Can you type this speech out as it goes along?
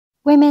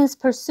Women's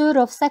pursuit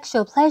of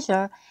sexual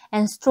pleasure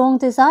and strong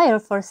desire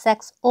for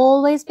sex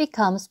always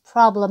becomes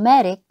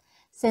problematic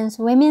since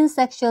women's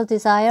sexual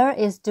desire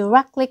is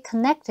directly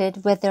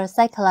connected with their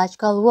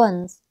psychological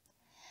wounds.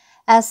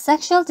 As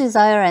sexual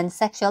desire and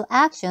sexual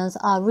actions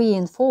are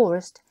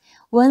reinforced,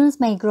 wounds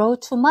may grow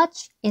too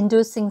much,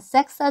 inducing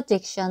sex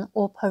addiction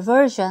or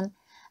perversion,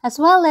 as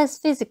well as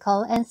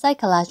physical and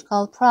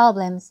psychological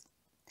problems.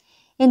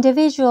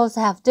 Individuals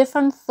have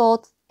different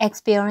thought,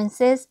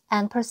 experiences,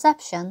 and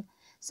perception,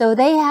 so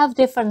they have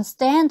different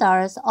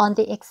standards on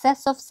the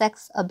excess of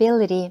sex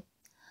ability.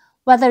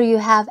 Whether you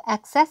have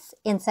excess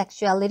in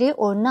sexuality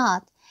or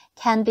not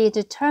can be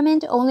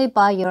determined only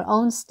by your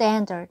own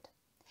standard.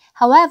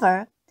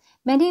 However,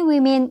 many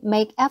women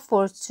make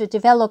efforts to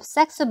develop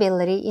sex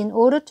ability in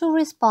order to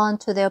respond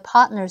to their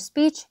partner's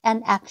speech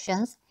and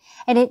actions,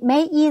 and it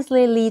may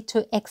easily lead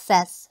to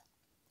excess.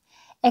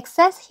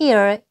 Excess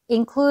here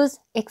includes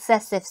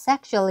excessive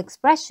sexual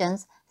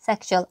expressions,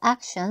 sexual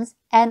actions,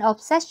 and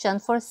obsession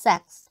for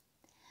sex.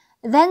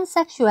 Then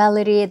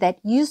sexuality that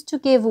used to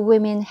give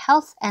women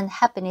health and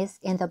happiness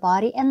in the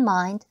body and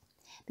mind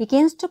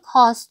begins to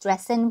cause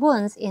stress and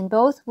wounds in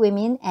both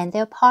women and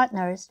their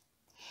partners.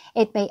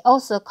 It may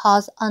also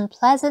cause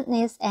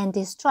unpleasantness and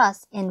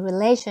distrust in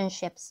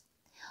relationships.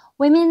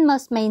 Women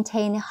must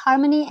maintain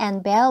harmony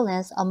and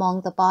balance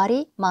among the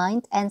body,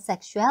 mind, and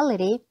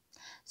sexuality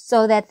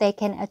so that they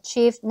can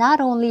achieve not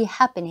only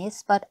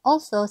happiness but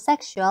also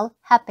sexual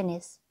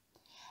happiness.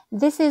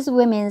 This is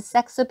women's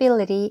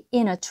sexability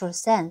in a true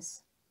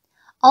sense.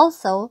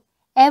 Also,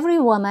 every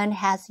woman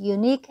has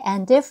unique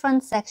and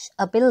different sex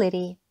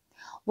ability.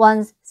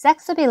 One's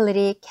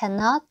sexability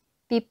cannot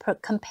be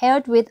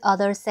compared with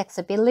other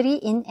sexability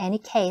in any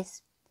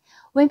case.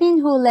 Women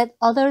who let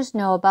others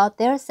know about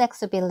their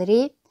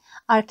sexability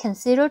are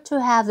considered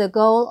to have the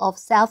goal of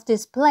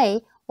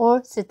self-display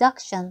or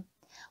seduction,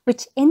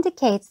 which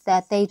indicates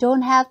that they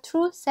don't have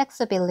true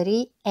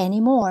sexability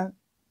anymore.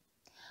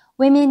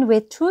 Women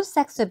with true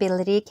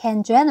sexability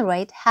can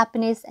generate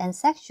happiness and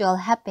sexual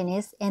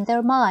happiness in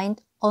their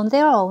mind on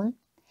their own,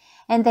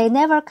 and they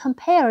never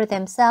compare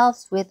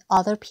themselves with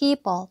other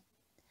people.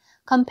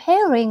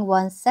 Comparing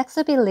one's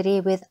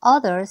sexability with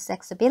others'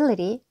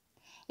 sexability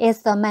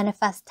is the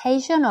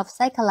manifestation of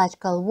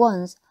psychological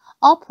wounds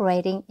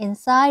operating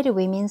inside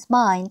women's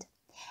mind,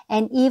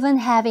 and even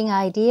having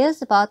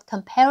ideas about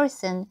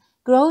comparison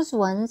grows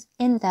wounds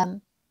in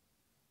them.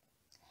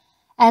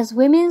 As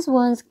women's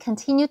wounds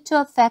continue to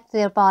affect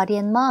their body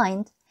and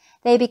mind,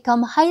 they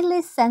become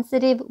highly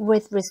sensitive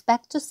with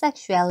respect to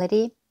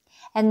sexuality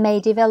and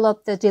may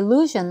develop the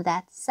delusion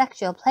that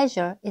sexual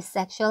pleasure is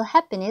sexual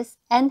happiness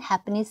and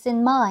happiness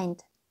in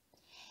mind.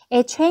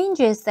 It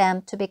changes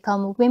them to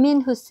become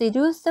women who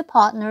seduce their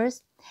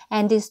partners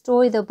and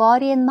destroy the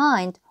body and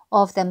mind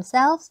of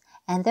themselves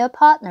and their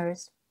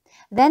partners.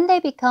 Then they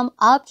become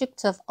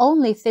objects of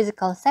only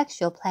physical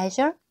sexual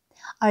pleasure,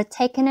 are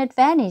taken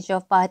advantage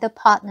of by the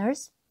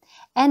partners,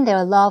 and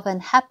their love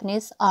and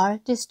happiness are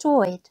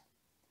destroyed.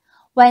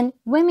 When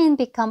women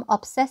become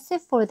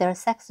obsessive for their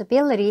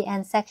sexability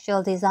and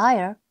sexual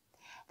desire,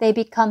 they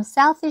become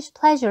selfish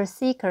pleasure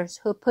seekers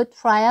who put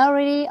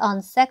priority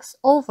on sex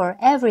over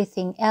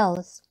everything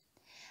else.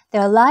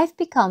 Their life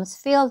becomes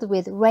filled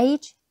with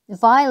rage,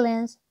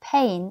 violence,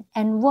 pain,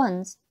 and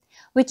wounds,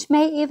 which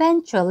may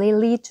eventually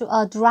lead to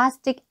a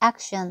drastic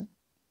action.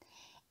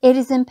 It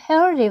is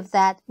imperative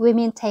that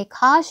women take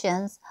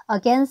cautions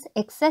against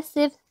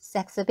excessive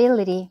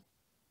sexability.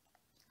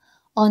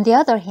 On the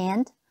other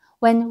hand,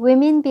 when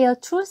women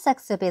build true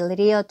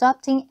sexability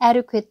adopting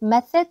adequate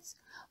methods,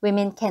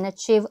 women can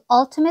achieve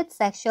ultimate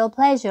sexual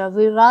pleasure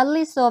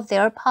regardless of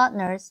their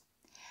partners.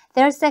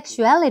 Their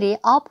sexuality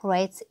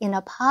operates in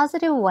a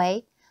positive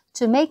way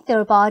to make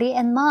their body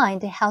and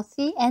mind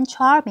healthy and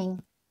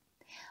charming.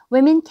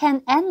 Women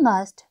can and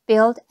must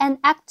build and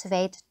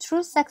activate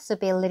true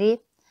sexability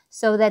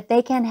so that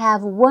they can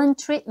have one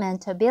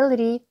treatment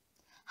ability,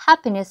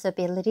 happiness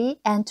ability,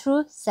 and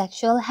true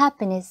sexual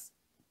happiness.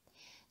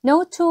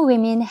 No two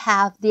women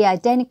have the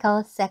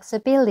identical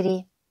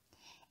sexability.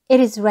 It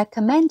is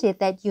recommended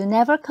that you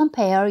never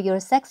compare your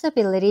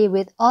sexability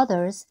with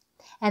others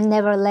and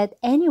never let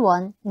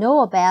anyone know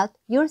about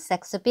your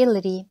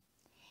sexability.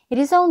 It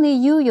is only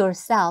you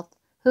yourself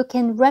who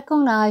can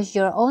recognize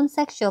your own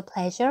sexual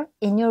pleasure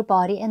in your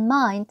body and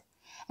mind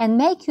and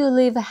make you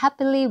live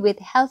happily with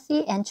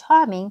healthy and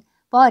charming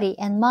body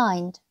and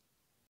mind.